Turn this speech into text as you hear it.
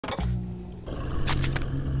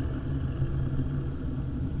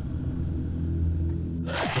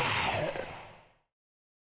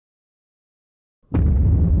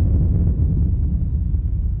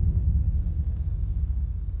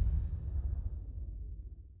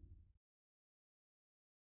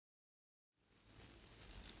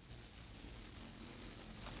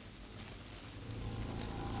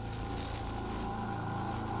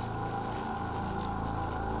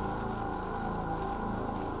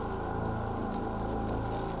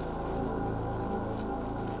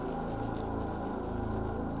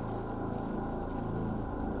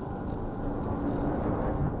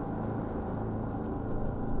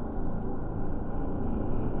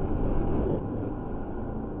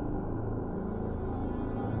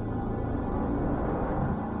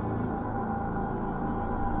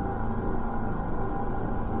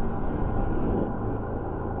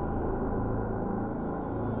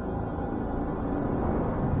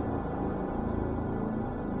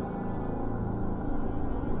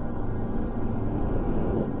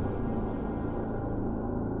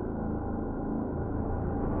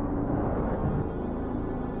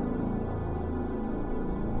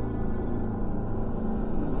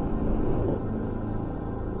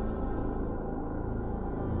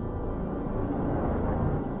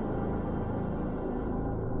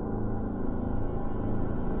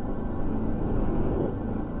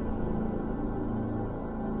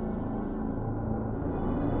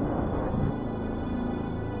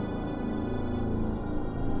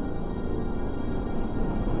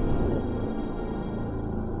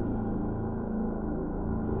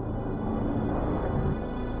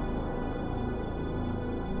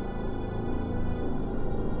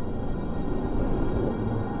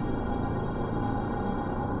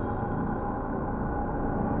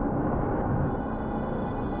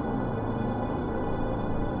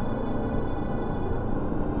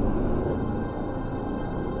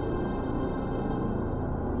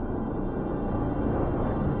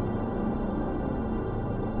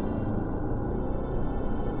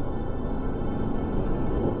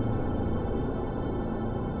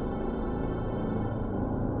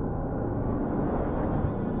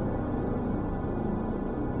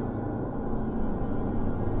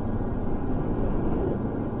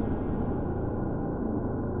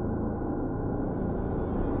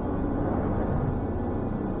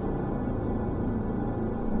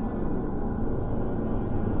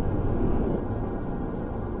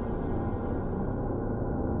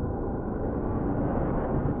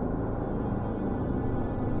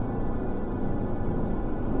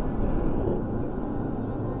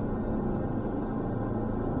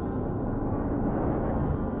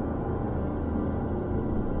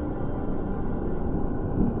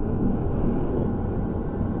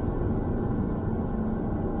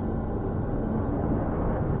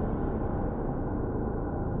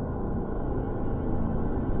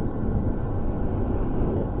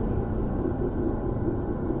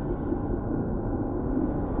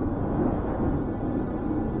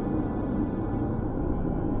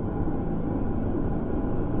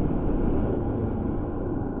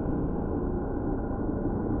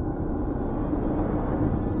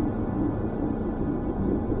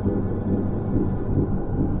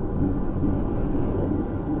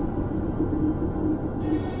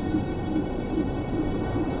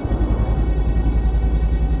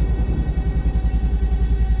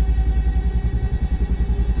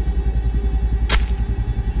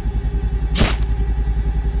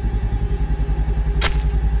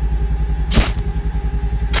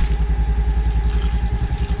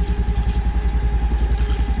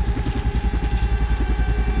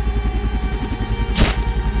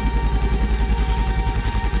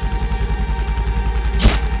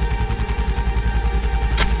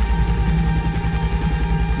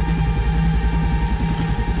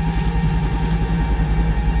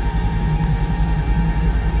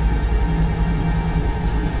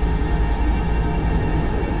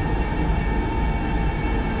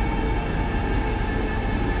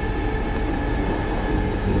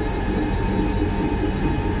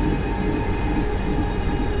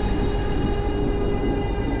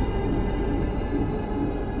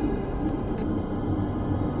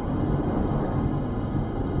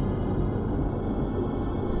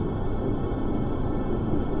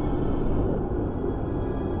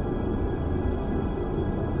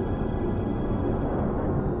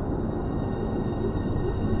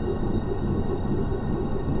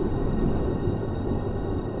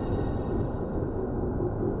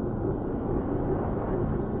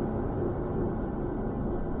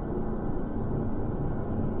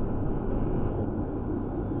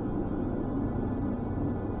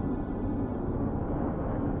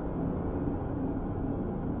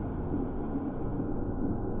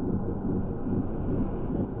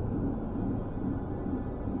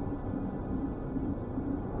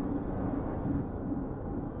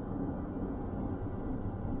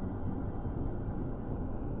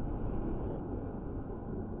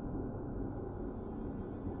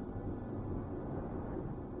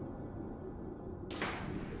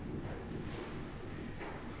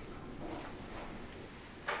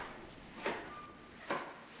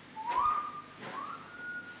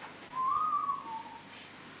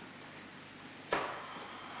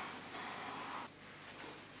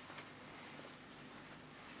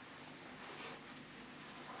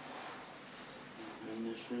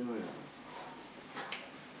schwindeln.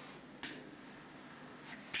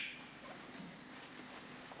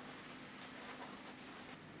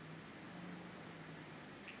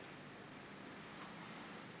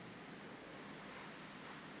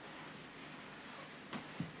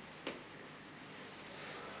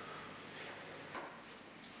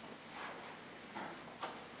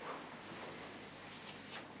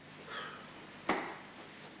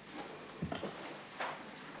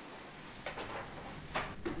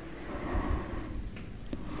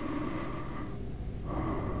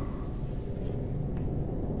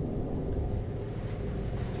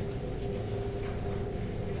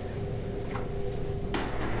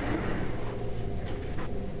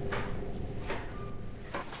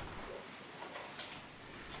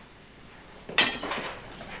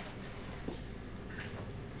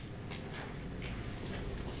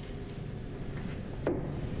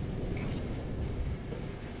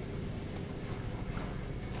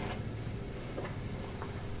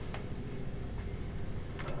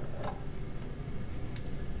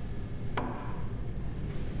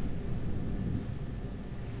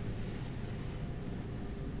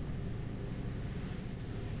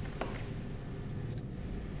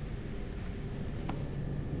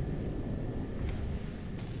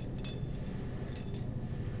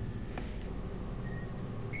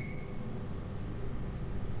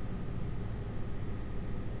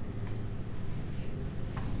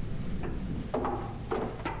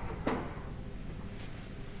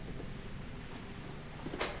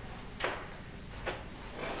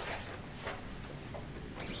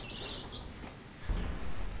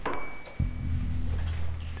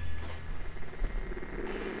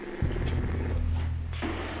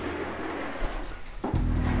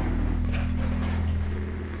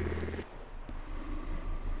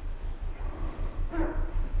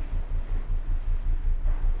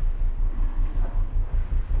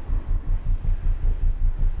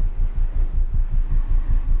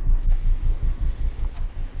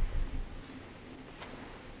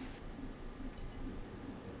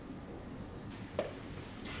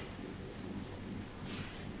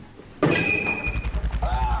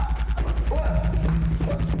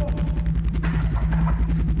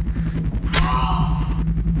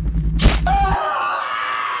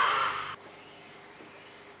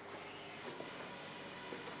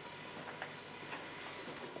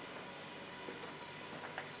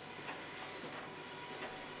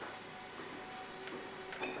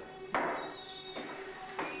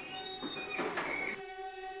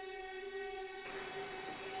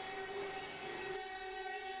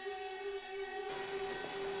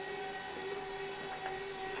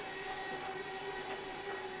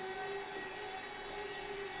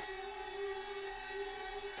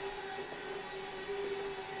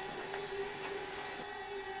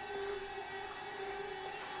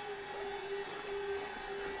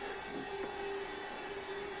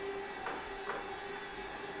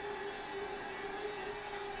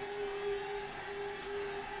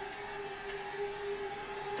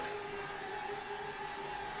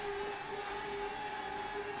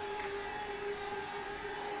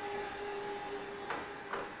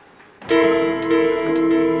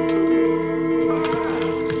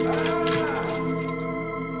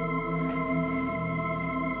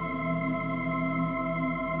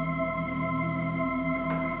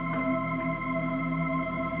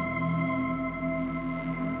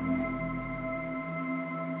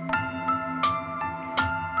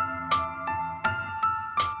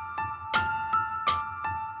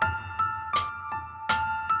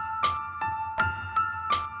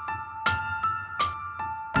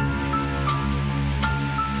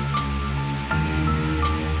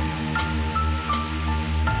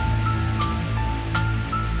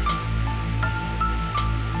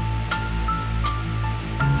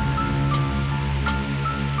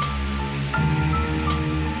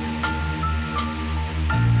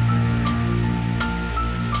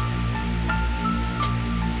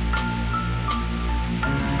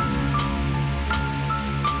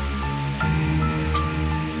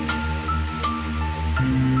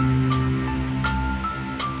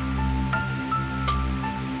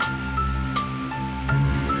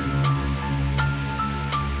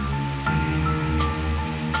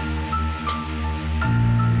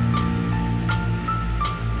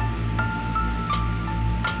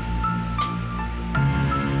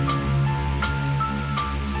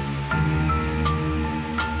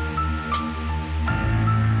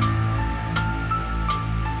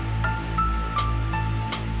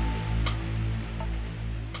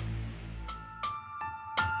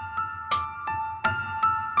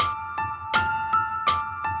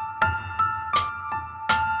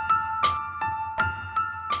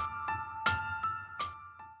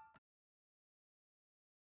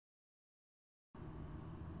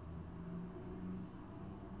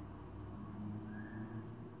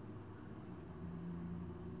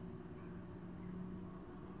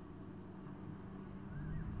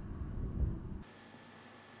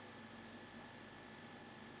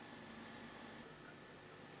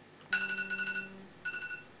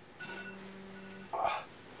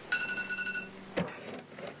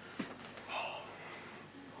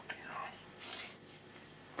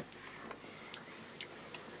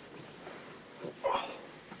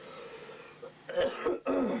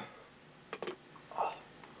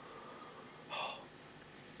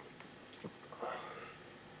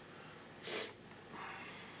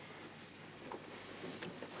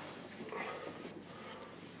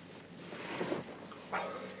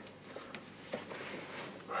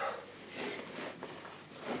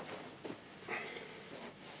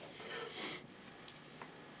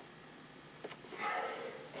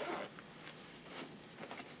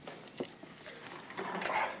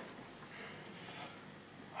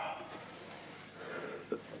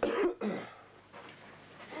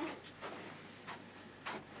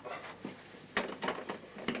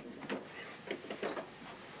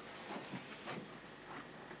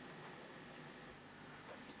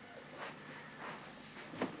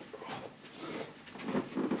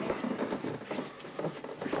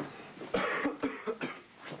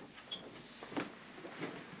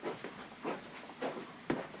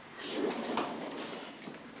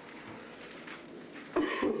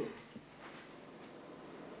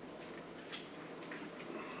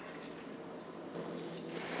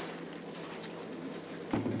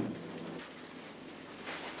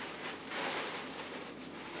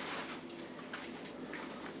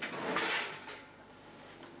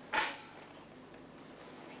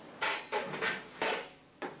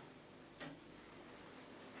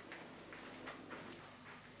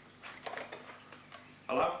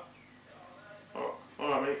 Hello? Oh,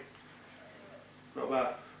 alright mate. Not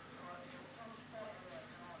bad.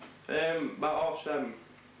 About 7:30.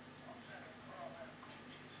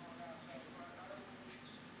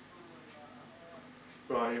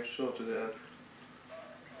 Right, you've sorted it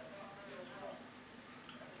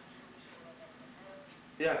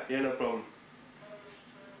then. Yeah, no problem.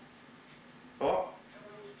 What?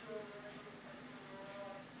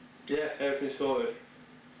 Yeah, everything's sorted.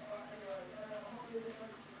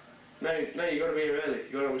 No, you gotta be here early.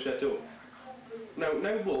 You gotta have it set up.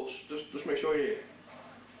 No buts. Just make sure you're here.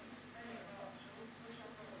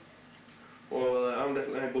 Well, I'm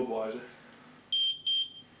definitely a Budweiser.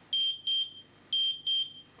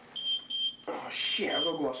 Oh shit! I've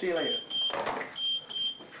got to go. I'll see you later.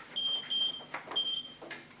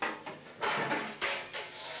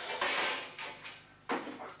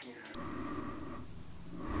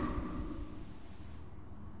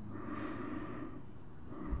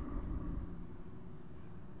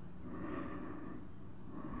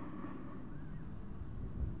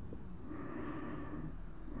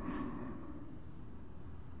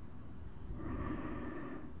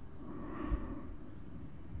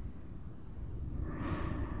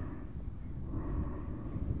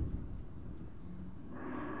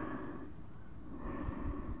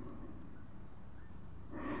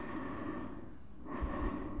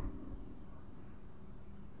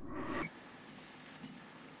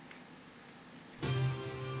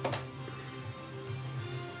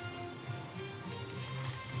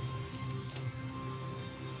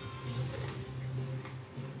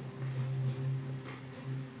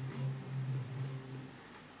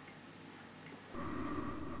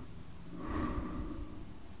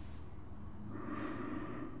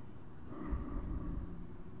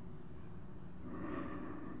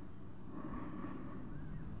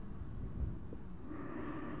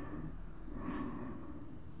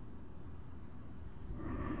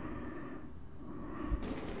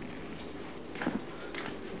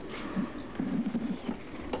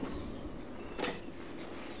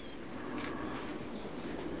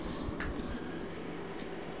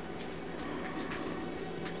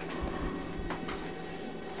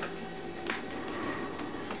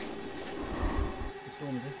 The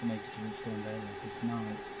storm is estimated to reach Glendale later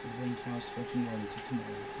tonight, with rain showers stretching well into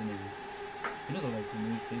tomorrow afternoon. In other local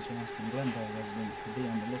news, police are asking Glendale residents to be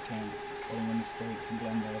on the lookout following a mistake from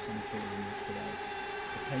Glendale Sanatorium yesterday.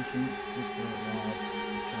 The patient was still at large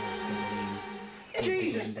with Charles Scavolini.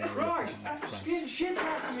 Jesus Christ! I'm scared shit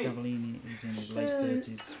out of me! Scavolini is in his late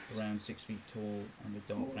 30s, around 6 feet tall, and with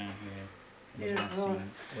dark brown hair, and was last seen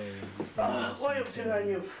wearing his Glendale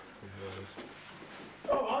Sanatorium overalls.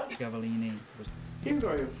 Scavolini was... You're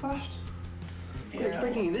going fast. Yeah, it's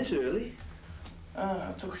breaking this early.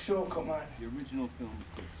 I took a shortcut, mate. The original film was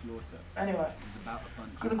called Slaughter. Anyway, It was about a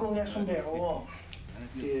bunch gonna go and get some beer or what? And at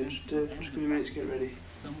the Yeah, ostensible just end give of me a the minute to get film, ready.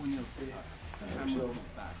 someone yells cut. The camera moves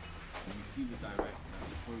back, and you see the director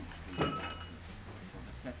approach the young actress, while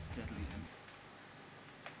the set steadily empty.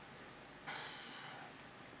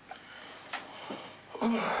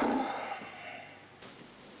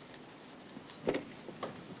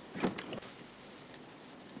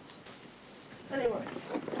 Anyway,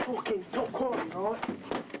 fucking top quality, right?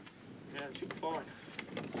 Yeah, it should be fine.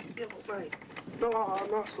 Yeah, but mate, not like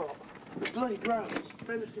that nice lot. The bloody gross.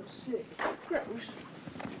 Made me feel sick. Gross?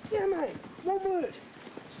 Yeah, mate. One word.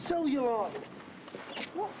 Celluloid.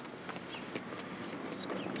 What?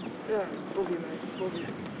 Yeah, it's above you, mate. Above you.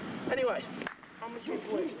 Anyway, how many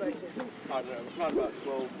people are you expecting? I don't know, around about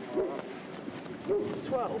 12.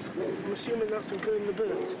 12? I'm assuming that's including the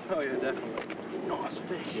birds. Oh yeah, definitely. Not as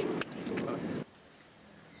fish.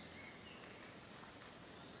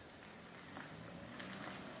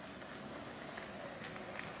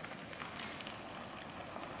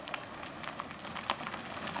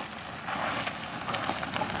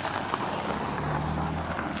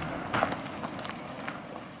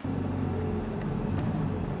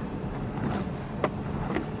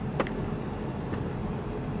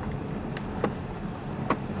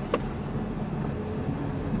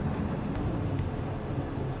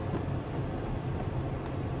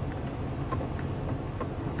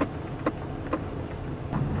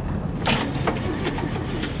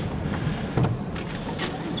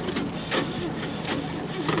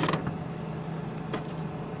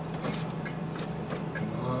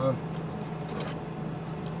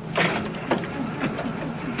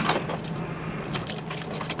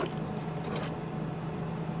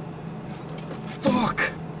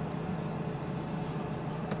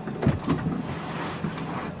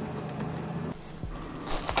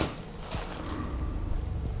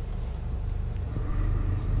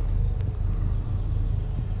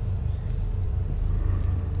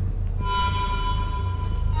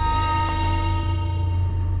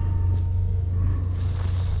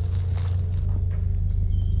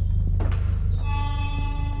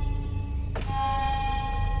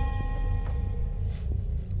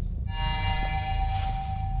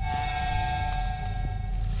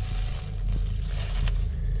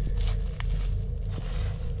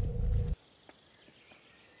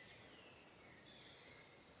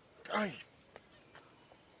 Right.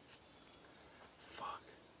 Fuck.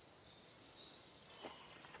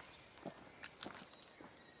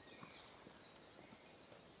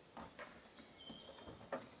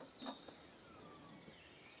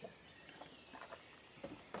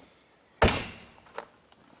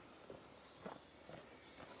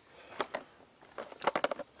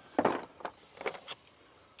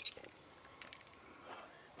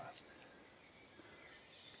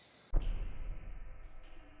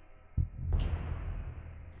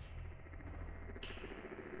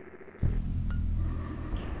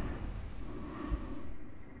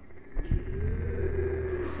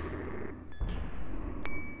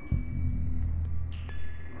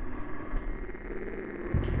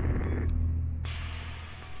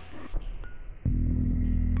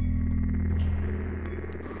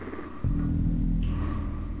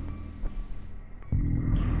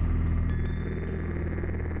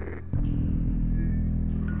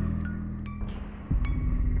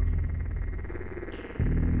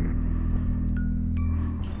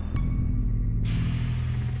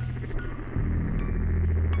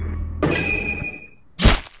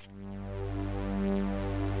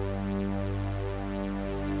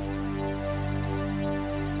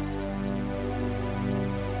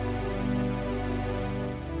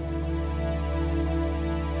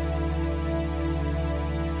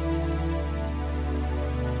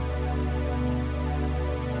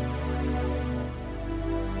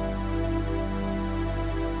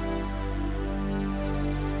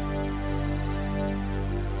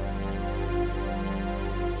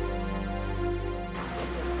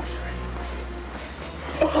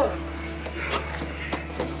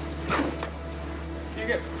 You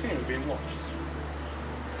get the feeling of being watched?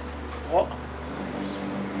 What?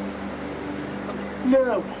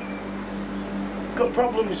 No. Got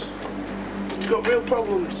problems. Got real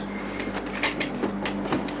problems.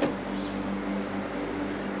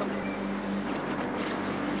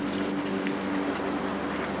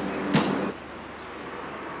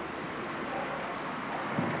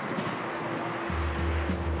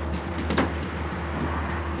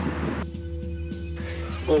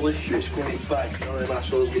 All this shit's going back, none of them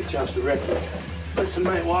assholes get a chance to wreck it. Listen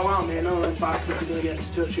mate, while I'm here, none of them bastards are going to get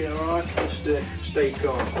into touch here, alright? Just stay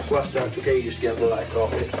calm. This last time it took ages to get the light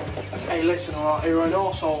off it. Hey listen, alright, you're an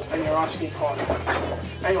arsehole and you're asking for it.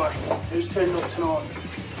 Anyway, who's turning up tonight?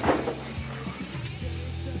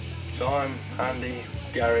 So I'm Andy,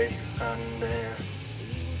 Gary and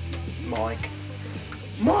Mike.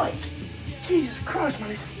 Mike? Jesus Christ man,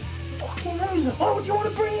 he's a fucking loser. Why would you want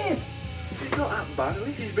to bring him? He's not that bad, at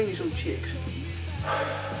least he's bringing some chicks.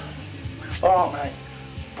 Alright mate,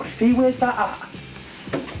 but if he wears that hat...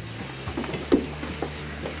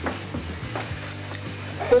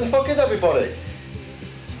 Where the fuck is everybody?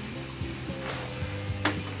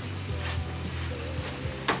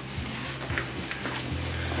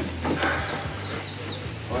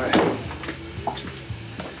 Right.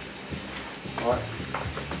 Right.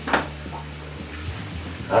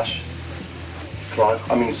 Ash.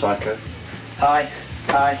 Clive, I mean Psycho. Hi.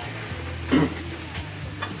 Hi.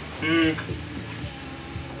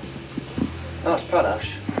 That's Pat,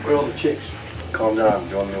 Ash. Where are all the chicks? Calm down,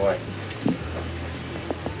 you're on your way.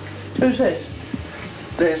 Who's this?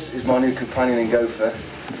 This is my new companion and gopher,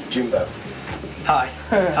 Jimbo. Hi.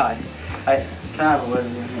 Hi. Hey, can I have a word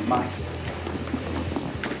with you, Mike?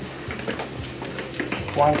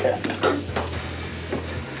 Wanker.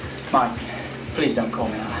 Mike, please don't call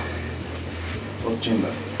me that. Well,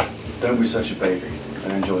 Jimbo, don't be such a baby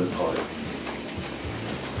and enjoy the party.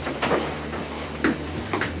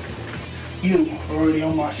 You are already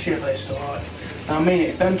on my shit list, alright? Now, I mean it,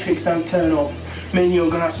 if them chicks don't turn up, me and you are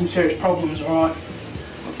going to have some serious problems, alright?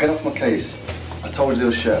 Well, get off my case. I told you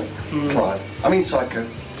they'll show. Clive, I mean Psycho.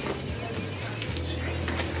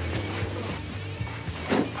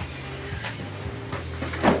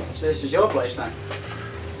 So this is your place then?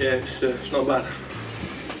 Yeah, it's not bad.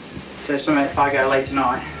 So something if I go late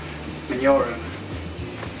tonight, I'm in your room.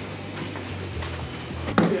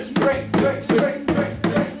 Straight,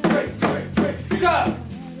 go!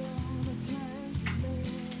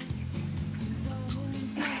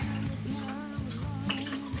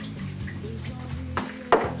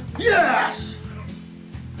 Yes!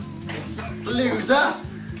 Loser!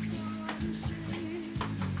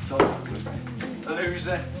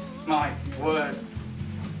 Loser. My word.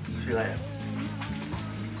 See you later.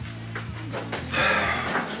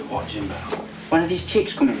 So what, Jimbo? When are these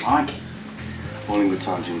chicks coming, Mike? All in good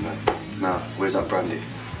time, Jimbo. Now, where's that brandy?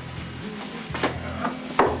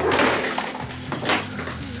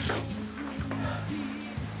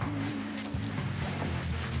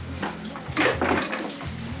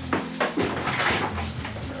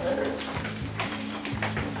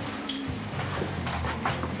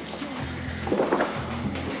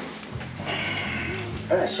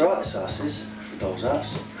 alright, this house is. The doll's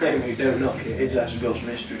house. Hey mate, don't knock it. His house is Bill's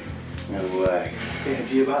mystery. No way. Yeah, did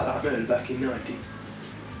you hear about that murder back in 90?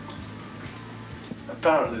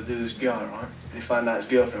 Apparently there was this guy, right? They find out his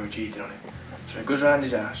girlfriend was cheating on him. So he goes round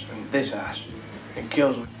his house, and this house, and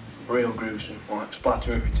kills him. Real gruesome, like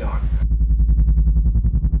splatter every time.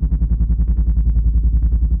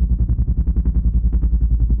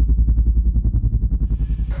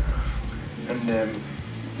 And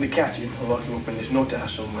they catch him and lock him up in this nut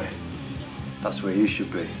house somewhere. That's where you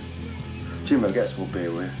should be. Jimbo, get some more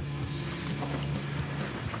beer, will you?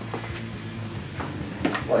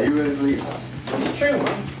 Why, you really believe that? It's true,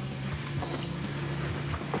 man.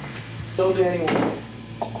 Don't do anyone.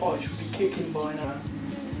 Oh, he should be kicking by now.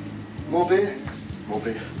 More beer? More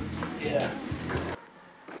beer. Yeah.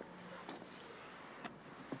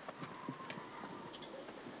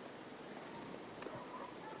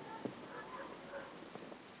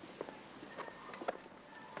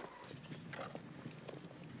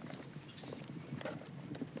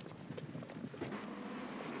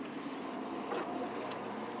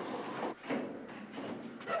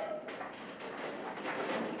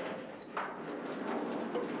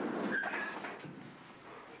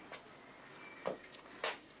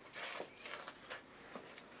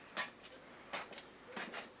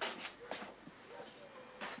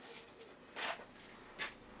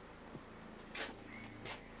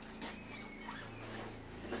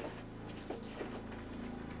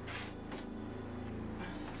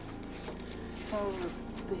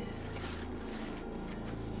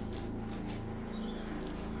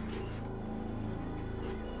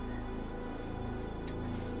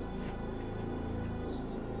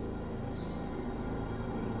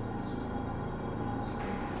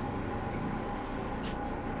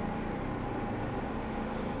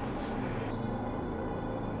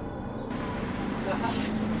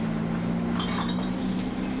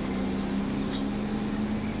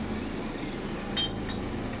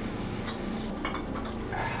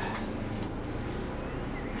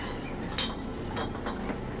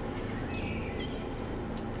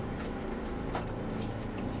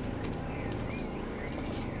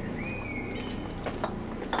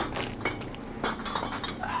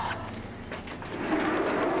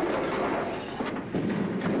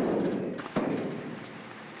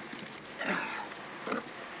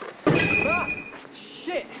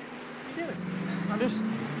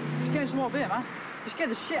 Some more beer, man. You scared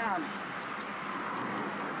the shit out of me.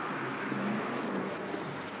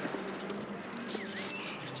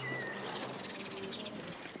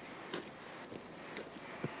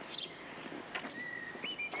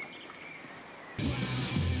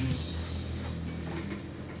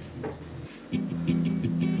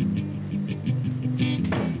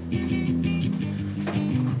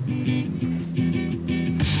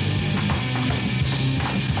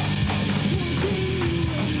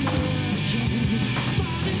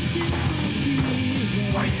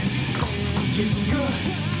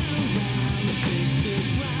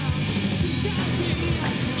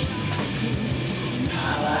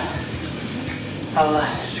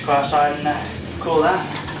 I'll just go outside and cool down.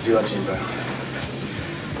 Do that, Jimbo.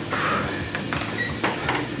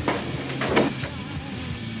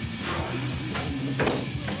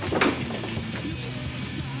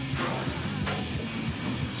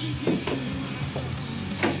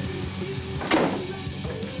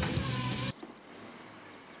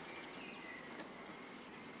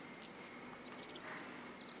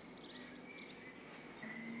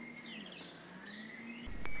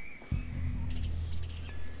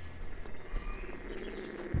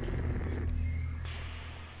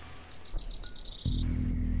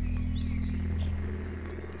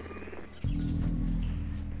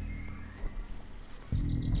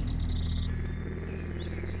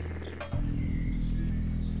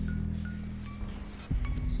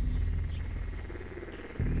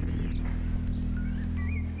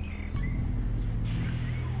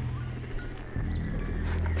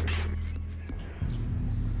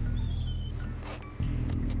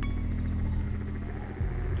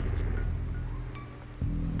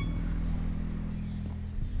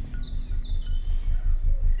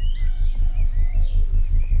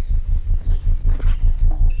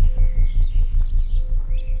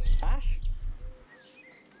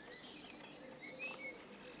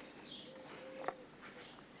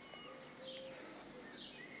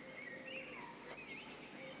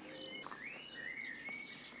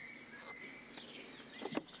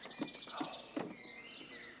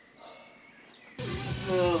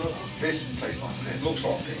 This tastes like this. Looks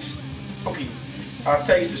like this. Fucking, I've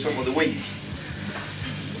tasted some of the week.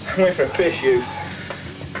 I went for a piss, youth.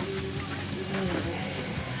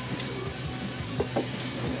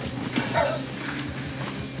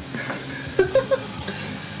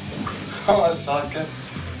 Oh, psycho.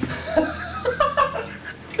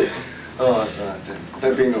 Oh, that's alright,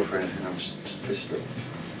 don't beam up or anything, I'm just pissed off.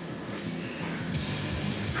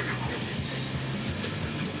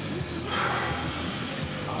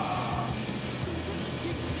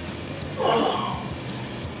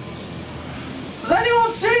 Does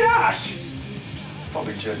anyone see that?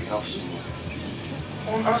 Probably jerking off somewhere.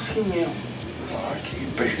 I'm asking you. Alright, keep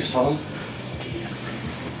your boots on.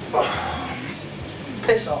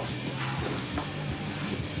 Piss off.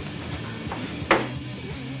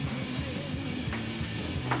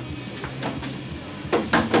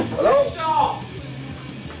 Hello? Stop!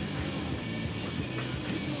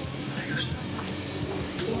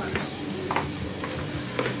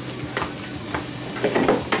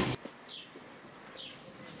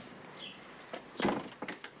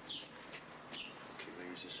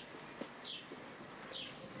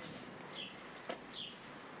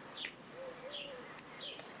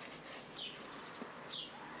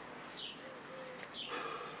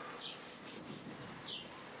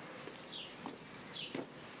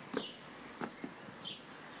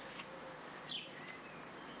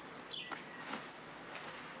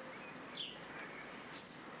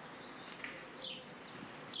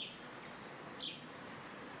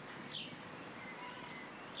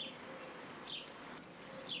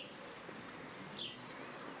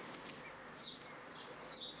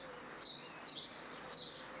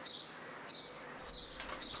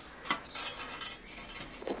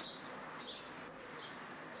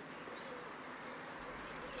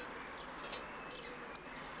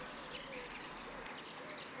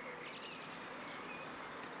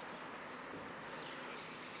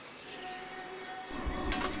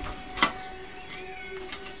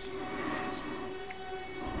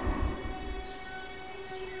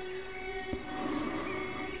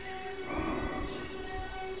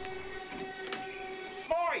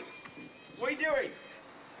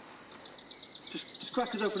 Just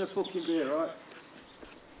crack us open a fucking beer, right?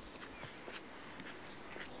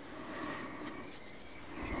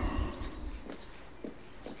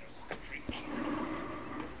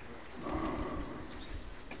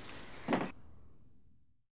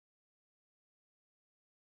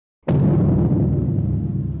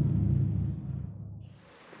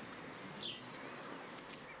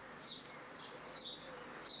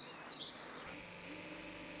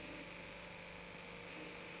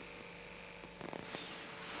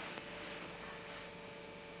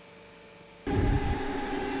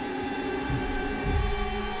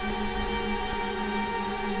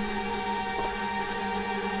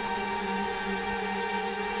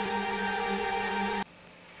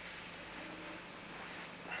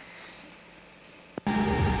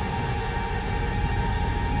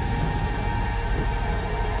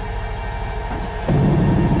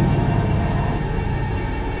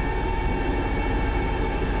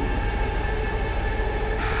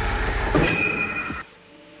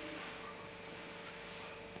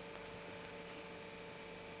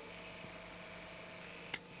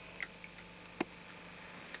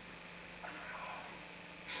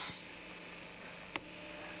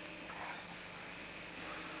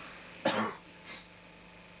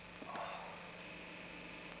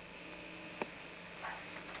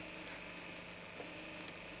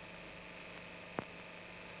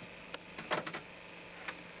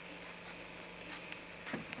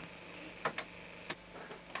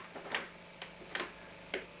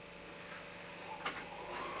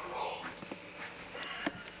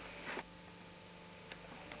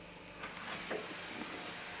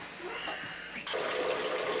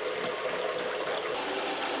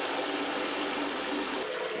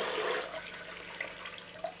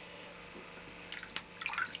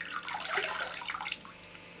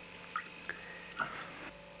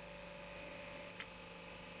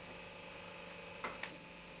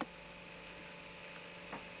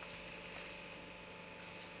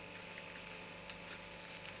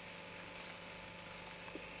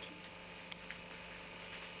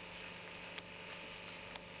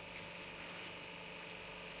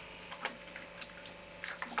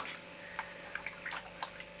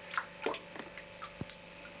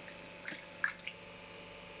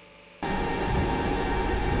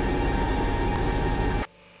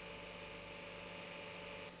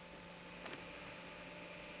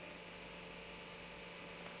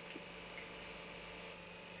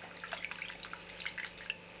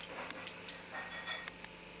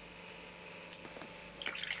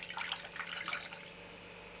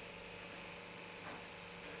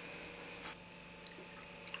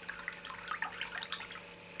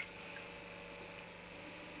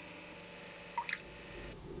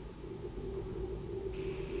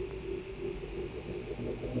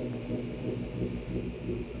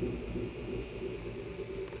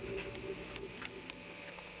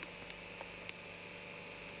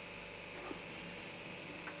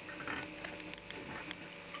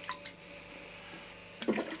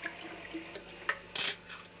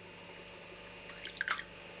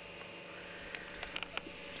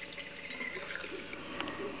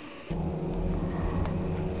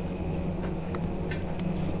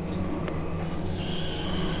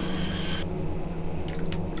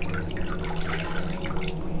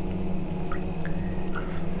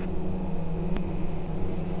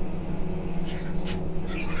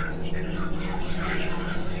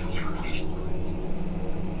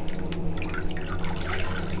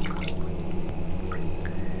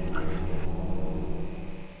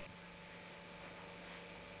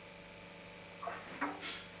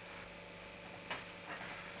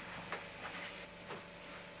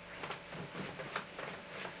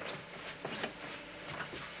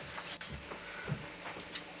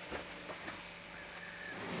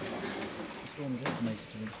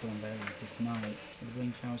 reach Glenvale later tonight, with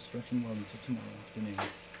rain showers stretching well into tomorrow afternoon.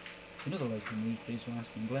 In other local news, police are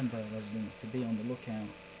asking Glenvale residents to be on the lookout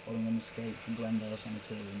following an escape from Glenvale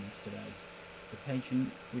Sanatorium yesterday. The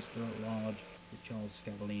patient, who is still at large, is Charles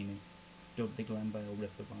Scavolini, dubbed the Glenvale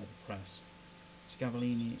Ripper by the press.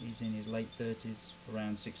 Scavolini is in his late 30s,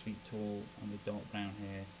 around 6 feet tall and with dark brown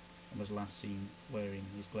hair, and was last seen wearing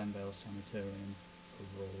his Glenvale Sanatorium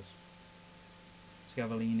overalls.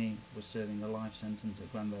 Scavolini was serving a life sentence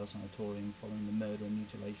at Glenvale Sanatorium following the murder and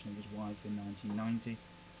mutilation of his wife in 1990.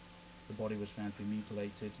 The body was found to be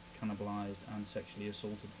mutilated, cannibalised and sexually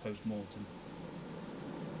assaulted post-mortem.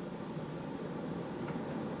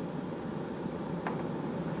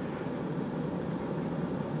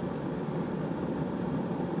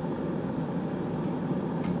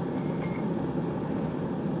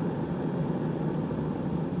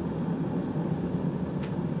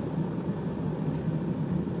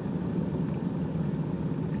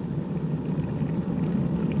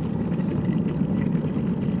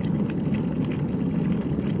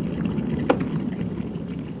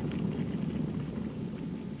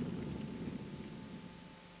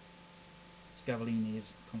 Scavolini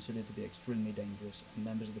is considered to be extremely dangerous, and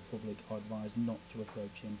members of the public are advised not to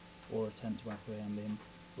approach him or attempt to apprehend him,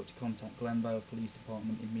 but to contact Glenvale Police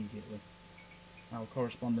Department immediately. Our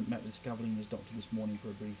correspondent met with Scavolini's doctor this morning for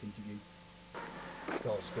a brief interview.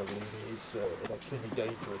 Charles Scavolini is an extremely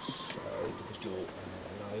dangerous individual,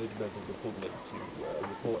 and I urge members of the public to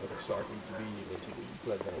report any sightings immediately to the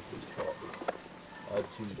Glenvale Police Department and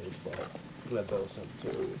to notify Glenvale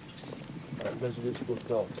Sanatorium. Residents must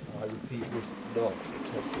not, I repeat, must not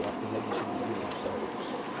attempt to apprehend this individual themselves.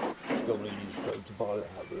 Scavolini is prone to violent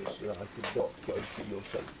habits, and I could not go to your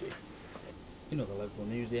safety. In other local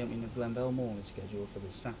news, the opening of Glenvale Mall is scheduled for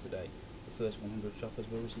this Saturday. The first 100 shoppers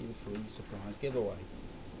will receive a free surprise giveaway.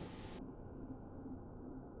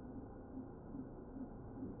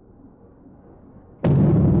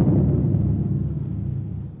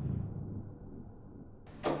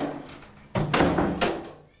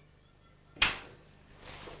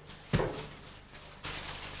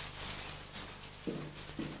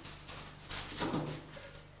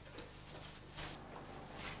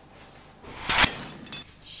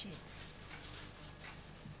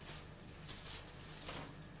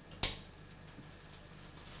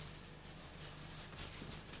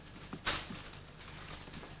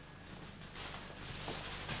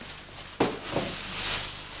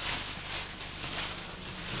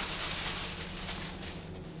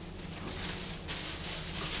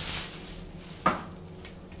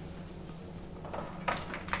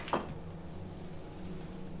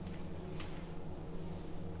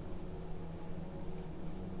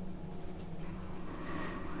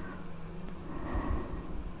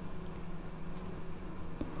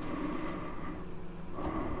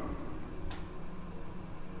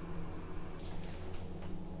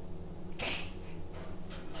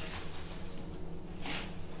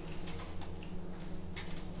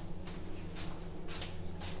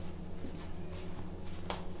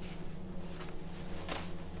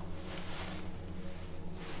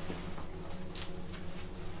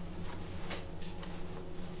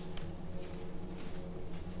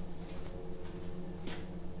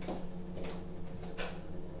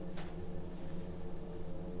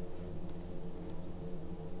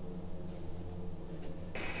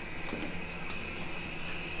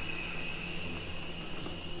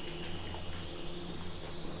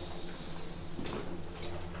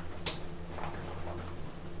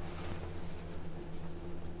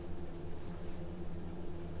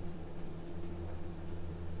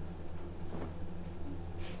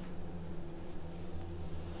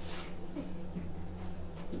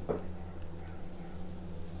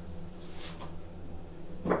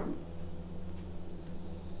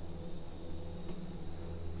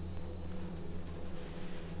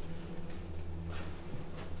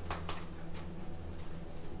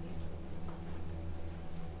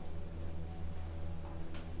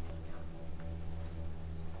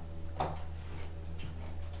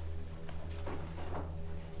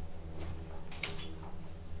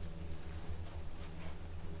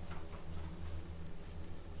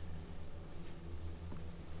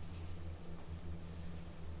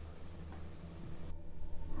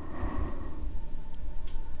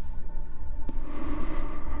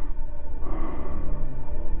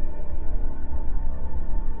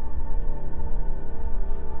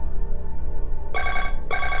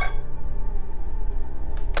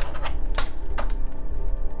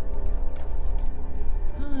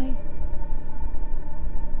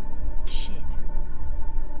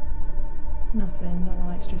 Nothing, the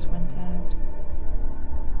lights just went out.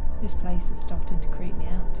 This place is starting to creep me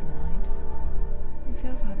out tonight. It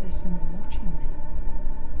feels like there's someone watching me.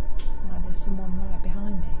 Like there's someone right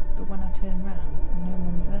behind me, but when I turn round, no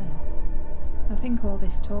one's there. I think all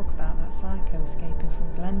this talk about that psycho escaping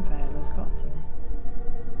from Glenvale has got to me.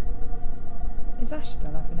 Is Ash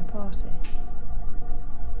still having a party?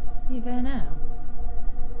 Are you there now?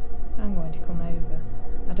 I'm going to come over.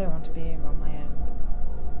 I don't want to be here on my own.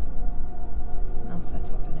 I'll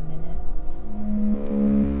set off in a minute.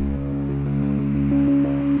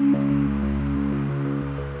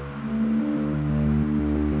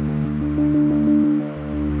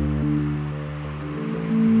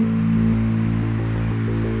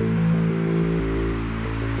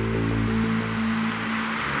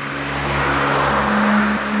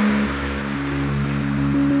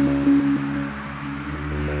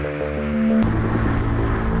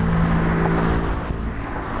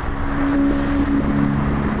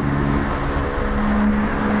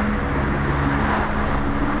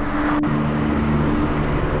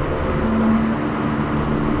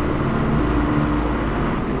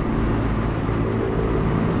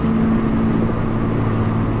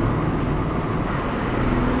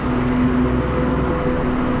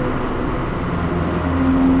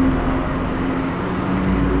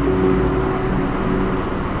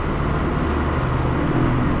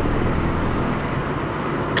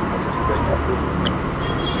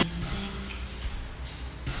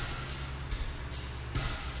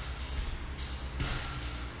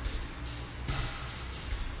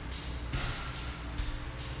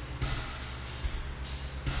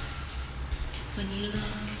 When you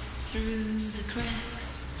look through the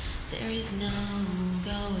cracks, there is no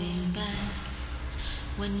going back.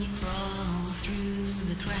 When you crawl through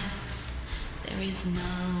the cracks, there is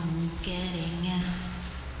no getting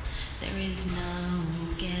out. There is no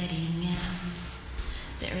getting out.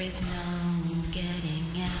 There is no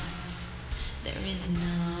getting out. There is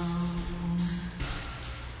no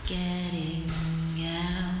getting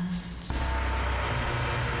out.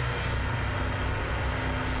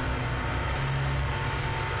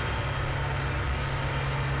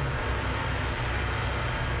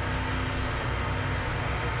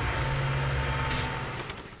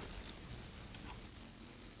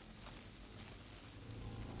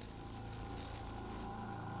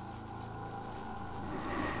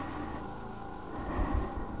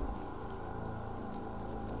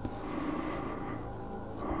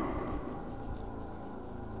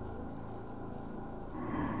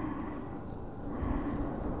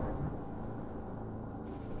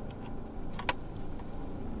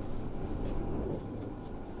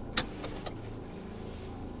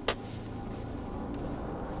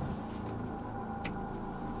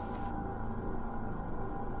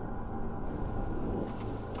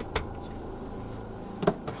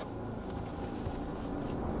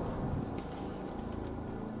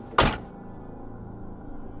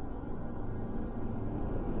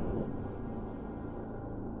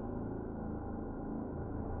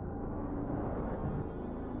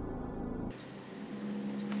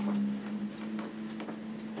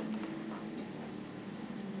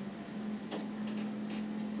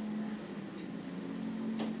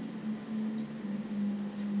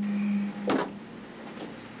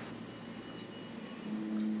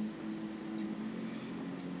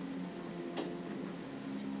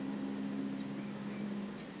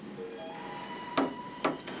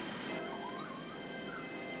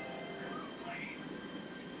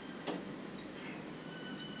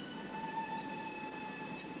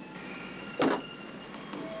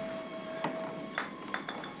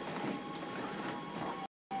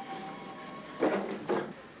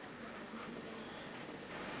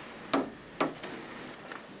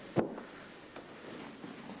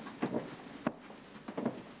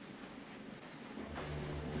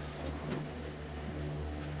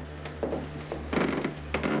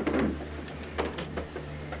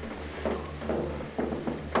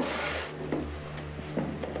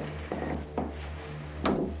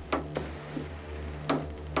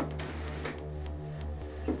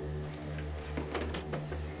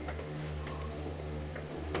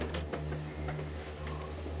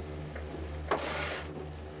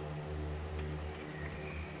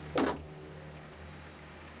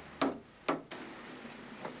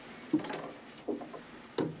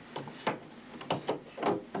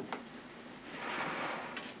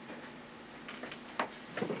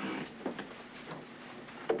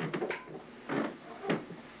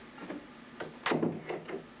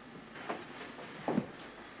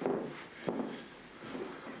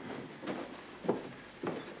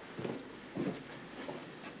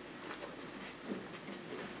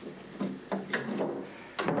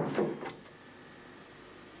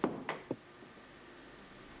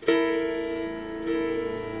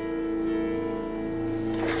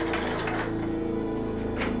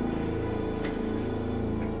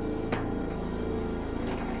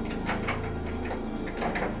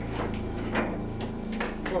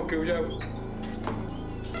 Cujo.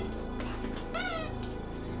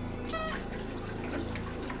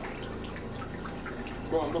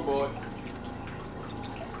 Go on, good boy.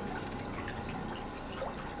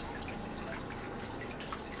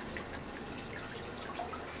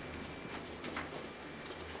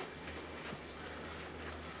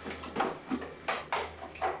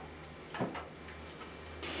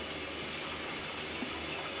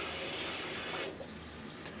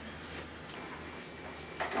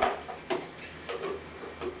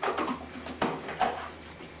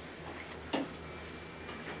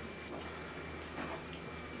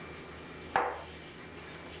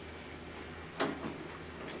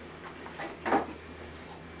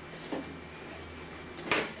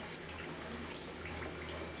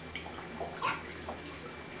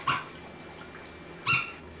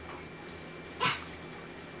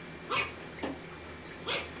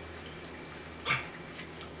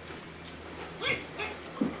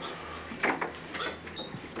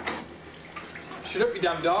 Shut up, you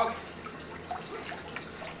damn dog.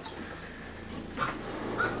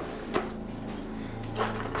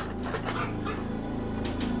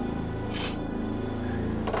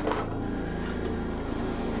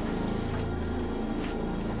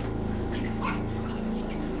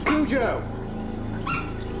 Cujo!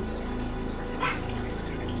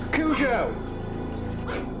 Cujo!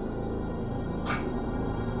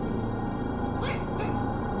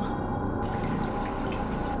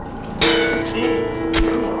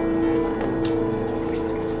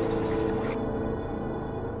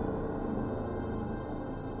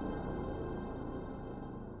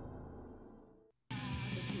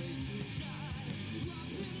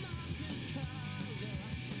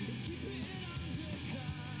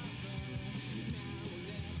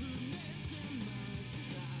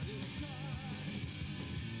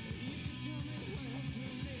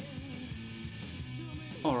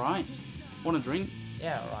 Alright. Want a drink?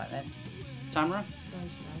 Yeah, alright then. Tamara? Suppose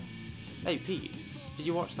so. Hey, Pete. Did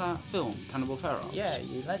you watch that film, Cannibal Ferox? Yeah,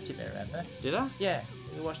 you led to it, remember? Did I? Yeah,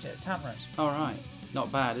 we watched it at Tamara's. Alright.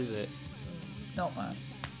 Not bad, is it? Not bad.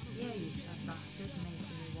 Yeah, you sad bastard, making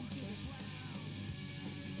me watch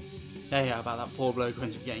it. Yeah, about that poor bloke who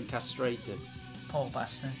ends up getting castrated. Poor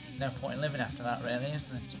bastard. No point in living after that, really, is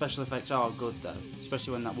there? Special effects are good, though.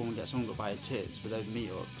 Especially when that woman gets hung up by her tits with those meat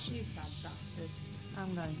hooks. You sad bastard.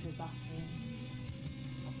 I'm going to the bathroom.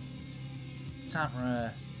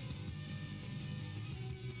 Tamara,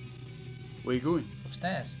 Where you going?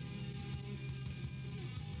 upstairs.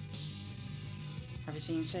 Have you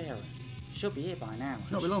seen Sarah? She'll be here by now.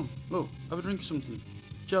 Not be long. Look, have a drink or something.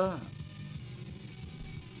 Chill out.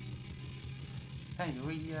 Hey, are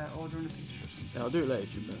we ordering a pizza or something? Yeah, I'll do it later,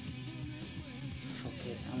 Jimbo. Fuck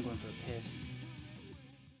it, I'm going for a piss.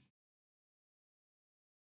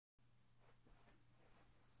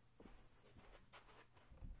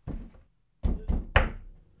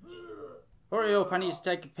 Hurry up, I need to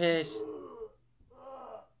take a piss.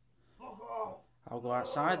 I'll go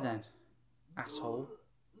outside then, asshole.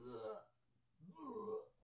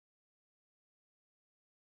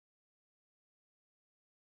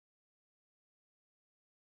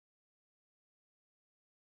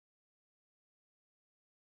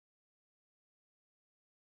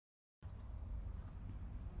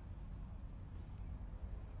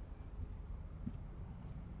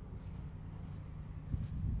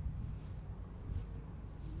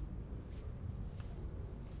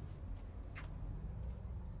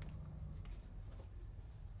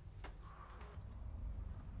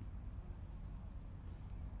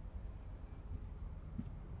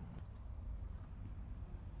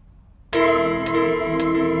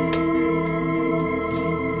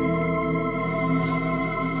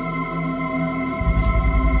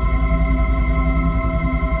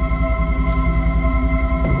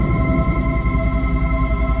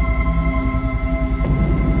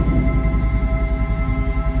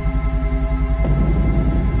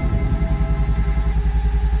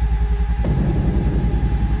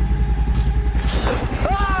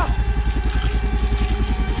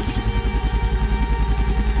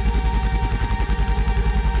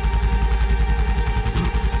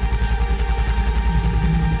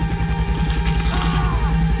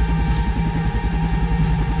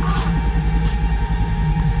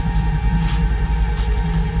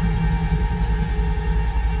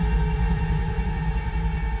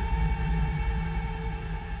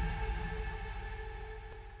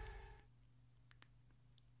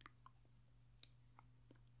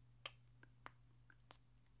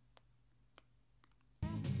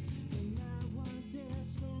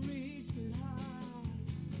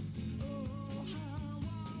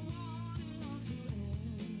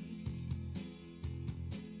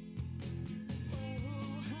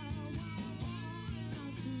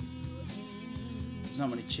 not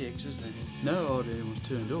many chicks, is there? No, hardly anyone's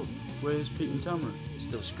turned up. Where's Pete and Tamara?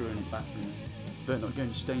 Still screwing in the bathroom. Better not get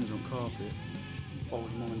any stains on carpet. What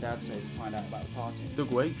would Mum and Dad say if they find out about the party? They'll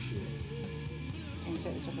go ape shit. Can you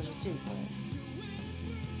set this up as a two-player?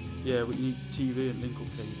 Yeah, but you need TV and link-up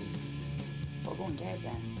cable. Well, go and get it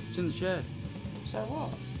then. It's in the shed. So what?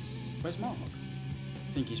 Where's Mark?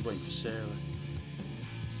 I think he's waiting for Sarah.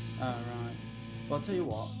 Oh, right. Well, I'll tell you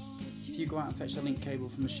what. If you go out and fetch the link cable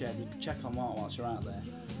from the shed, you can check on Mark whilst you're out there.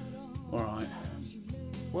 Alright.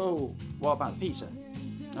 Whoa, what about the pizza?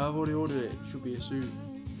 I've already ordered it. Should be here soon.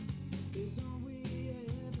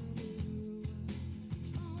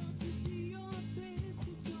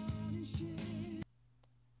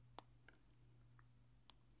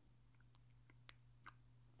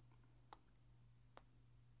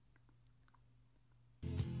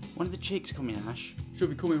 When are the chicks coming, Ash? Should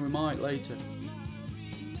be coming with Mike later.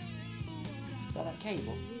 Got that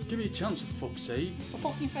cable? Give me a chance, for fuck's sake.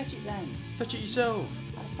 Well, fucking fetch it then. Fetch it yourself.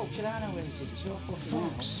 How the fuck should I know where it is? It's your fucking For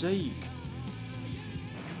fuck's house. sake.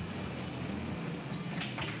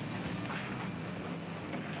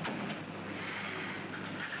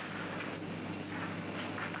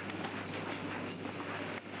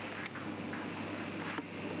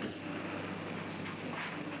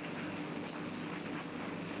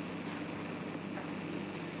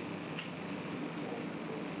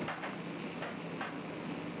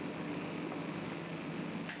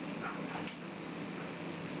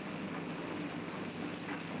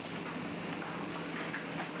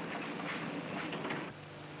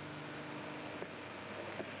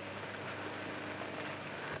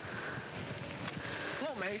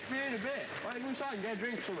 Look, mate, come here in a bit. Why don't you go inside and get a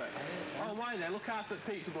drink or something? Oh, why there? Look after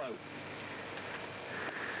the pizza bloke.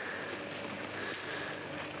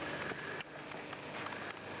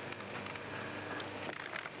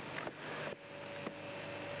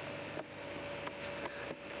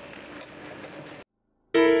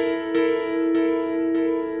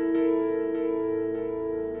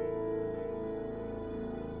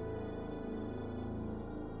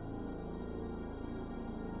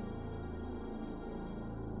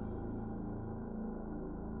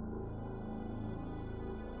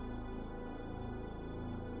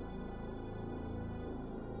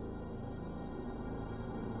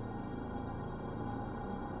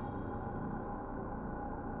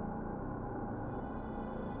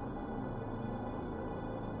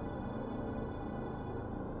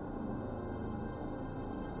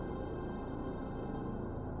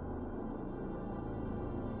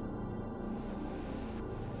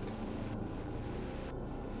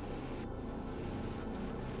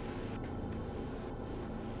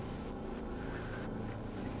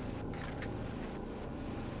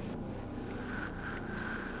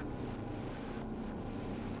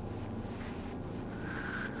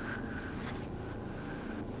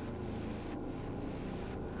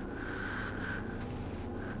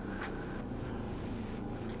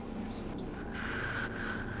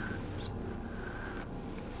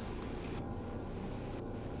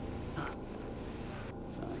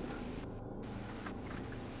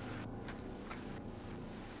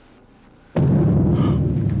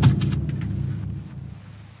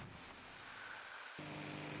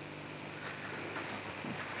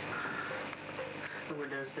 We're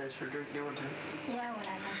downstairs for a drink, do you want to? Yeah,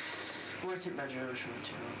 whatever. What's it better or something?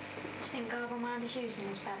 Do you think Garble mind his shoes in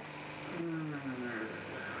his bag?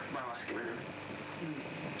 Well, ask him anyway.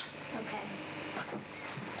 Okay.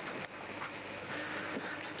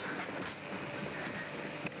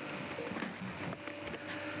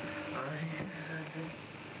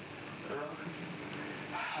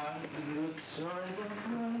 Had the good time of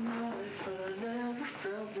my life, but I never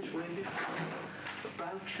felt this way before.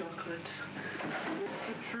 About chocolate, it's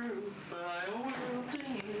the truth, but I always will to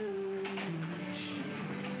you.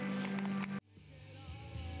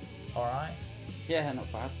 Alright. Yeah,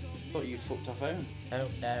 not bad. Thought you fucked off home. Oh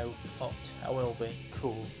no, fucked. I will be.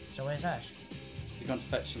 Cool. So where's Ash? He's gone to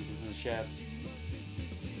fetch something from the shed.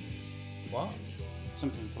 What?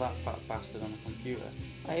 Something for that fat bastard on the computer.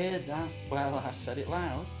 I heard that. Well, I said it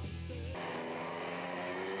loud.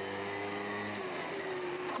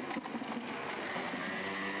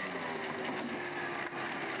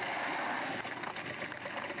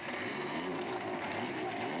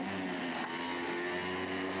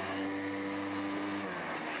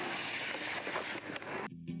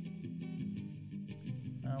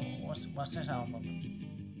 What's this album?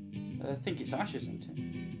 I think it's Ash's, isn't it?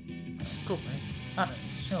 Could be. I don't know,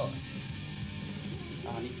 sure.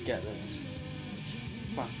 Oh, I need to get this.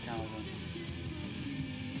 Classic album.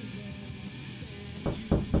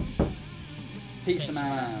 Pizza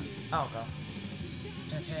Man. I'll go.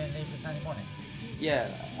 Did you leave us any money? Yeah,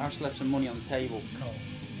 Ash left some money on the table. Cool.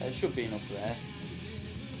 There should be enough there.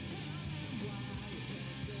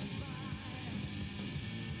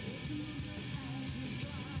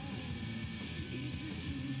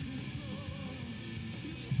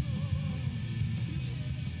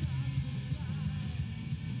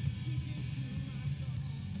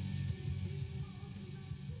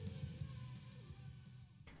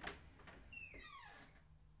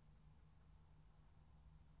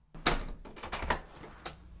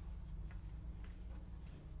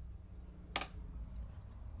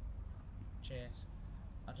 Cheers.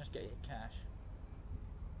 I'll just get you cash.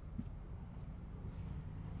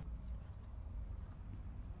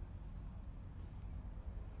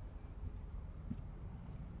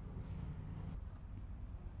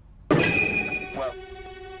 Well.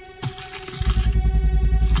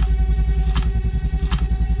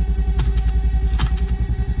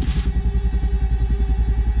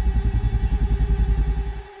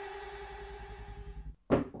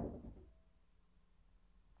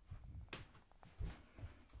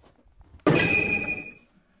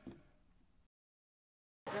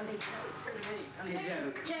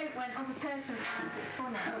 Joke went off a person finds it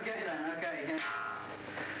funny. Okay then, okay.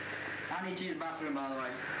 I need to use the bathroom, by the way.